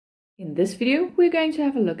In this video, we're going to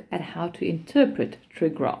have a look at how to interpret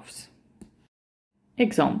trig graphs.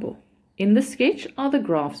 Example. In the sketch are the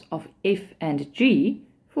graphs of f and g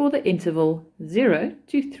for the interval 0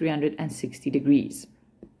 to 360 degrees.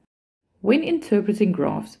 When interpreting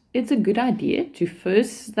graphs, it's a good idea to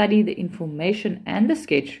first study the information and the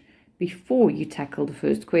sketch before you tackle the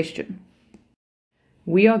first question.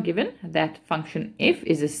 We are given that function f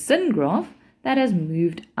is a sin graph that has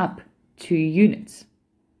moved up 2 units.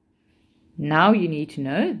 Now you need to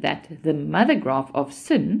know that the mother graph of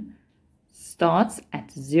sin starts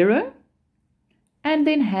at 0 and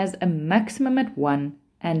then has a maximum at 1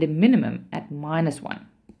 and a minimum at -1.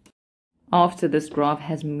 After this graph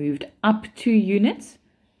has moved up 2 units,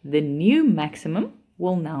 the new maximum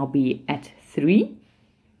will now be at 3.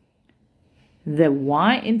 The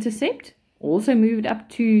y-intercept also moved up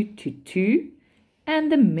 2 to 2,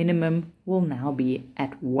 and the minimum will now be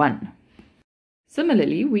at 1.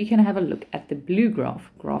 Similarly, we can have a look at the blue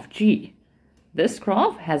graph, graph G. This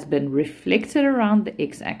graph has been reflected around the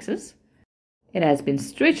x-axis. It has been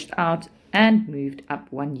stretched out and moved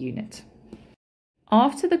up 1 unit.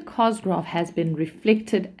 After the cos graph has been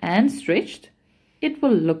reflected and stretched, it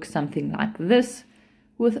will look something like this,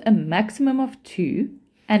 with a maximum of 2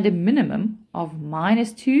 and a minimum of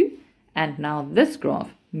 -2, and now this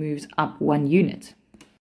graph moves up 1 unit.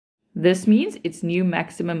 This means its new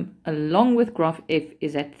maximum along with graph f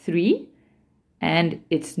is at 3, and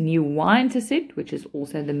its new y-intercept, which is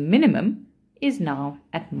also the minimum, is now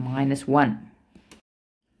at -1.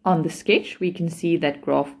 On the sketch, we can see that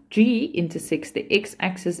graph G intersects the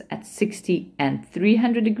x-axis at 60 and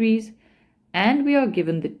 300 degrees, and we are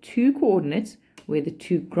given the 2 coordinates where the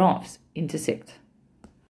 2 graphs intersect.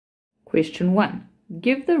 Question 1.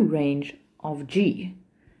 Give the range of G.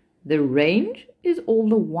 The range is all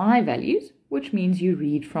the y values, which means you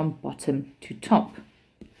read from bottom to top.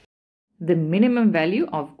 The minimum value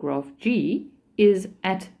of graph G is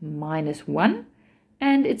at -1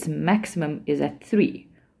 and its maximum is at 3,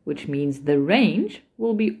 which means the range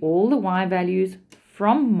will be all the y values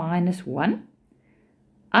from -1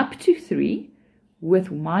 up to 3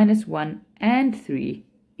 with -1 and 3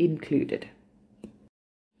 included.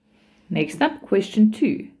 Next up, question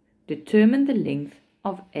 2. Determine the length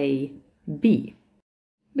of AB.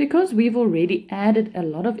 Because we've already added a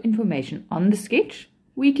lot of information on the sketch,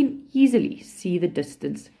 we can easily see the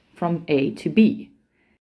distance from A to B.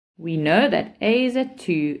 We know that A is at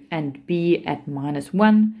 2 and B at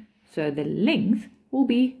 -1, so the length will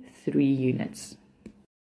be 3 units.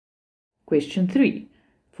 Question 3.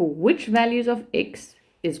 For which values of x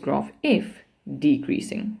is graph f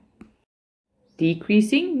decreasing?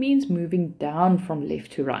 Decreasing means moving down from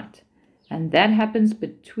left to right, and that happens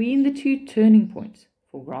between the 2 turning points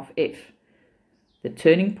for graph f. The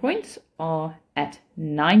turning points are at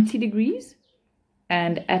 90 degrees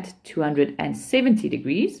and at 270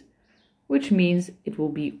 degrees, which means it will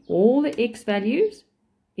be all the x values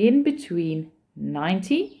in between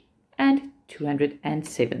 90 and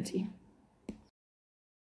 270.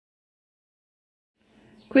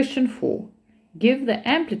 Question 4. Give the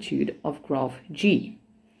amplitude of graph G.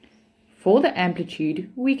 For the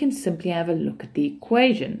amplitude, we can simply have a look at the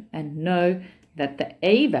equation and know that the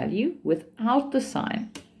A value without the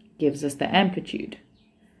sign gives us the amplitude.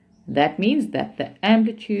 That means that the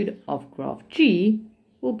amplitude of graph G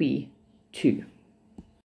will be 2.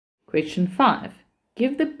 Question 5.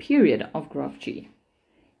 Give the period of graph G.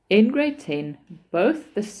 In grade 10,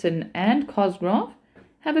 both the sin and cos graph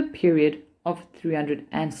have a period of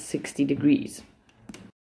 360 degrees.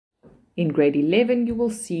 In grade 11, you will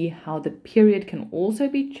see how the period can also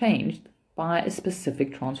be changed by a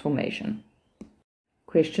specific transformation.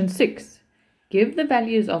 Question 6. Give the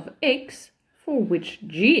values of x for which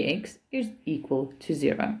gx is equal to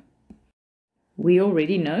 0. We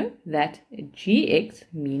already know that gx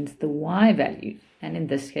means the y values, and in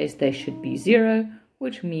this case they should be 0,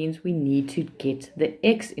 which means we need to get the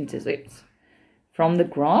x-intercepts. From the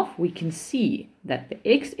graph, we can see that the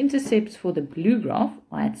x-intercepts for the blue graph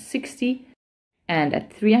are at 60 and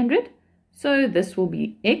at 300, so this will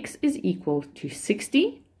be x is equal to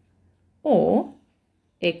 60 or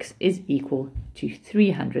x is equal to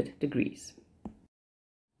 300 degrees.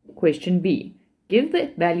 Question B. Give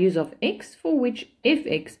the values of x for which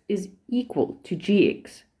fx is equal to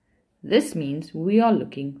gx. This means we are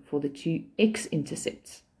looking for the 2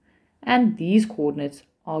 x-intercepts, and these coordinates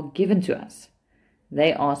are given to us.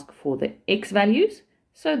 They ask for the x values,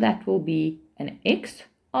 so that will be an x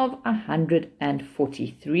of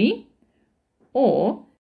 143 or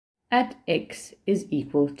at x is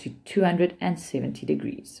equal to 270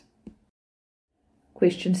 degrees.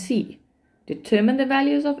 Question C. Determine the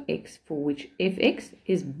values of x for which fx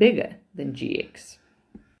is bigger than gx.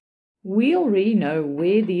 We already know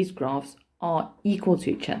where these graphs are equal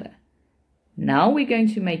to each other. Now we're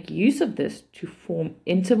going to make use of this to form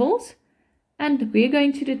intervals, and we're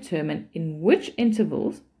going to determine in which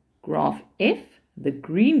intervals graph f, the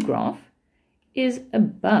green graph, is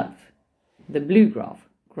above the blue graph,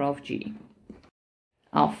 graph G.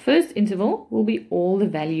 Our first interval will be all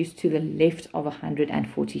the values to the left of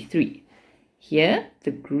 143. Here,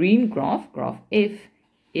 the green graph, graph f,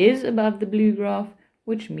 is above the blue graph,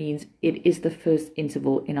 which means it is the first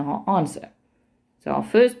interval in our answer. So our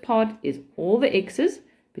first part is all the x's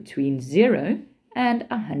between 0 and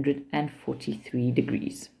 143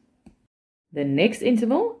 degrees. The next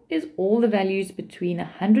interval is all the values between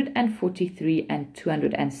 143 and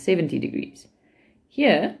 270 degrees.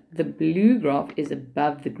 Here, the blue graph is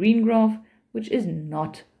above the green graph, which is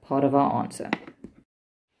not part of our answer.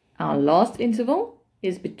 Our last interval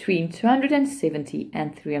is between 270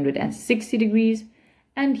 and 360 degrees,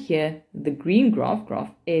 and here the green graph,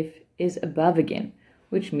 graph f, is above again,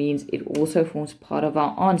 which means it also forms part of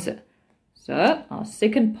our answer. So our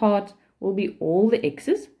second part will be all the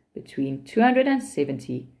x's between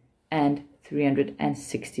 270 and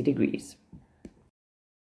 360 degrees.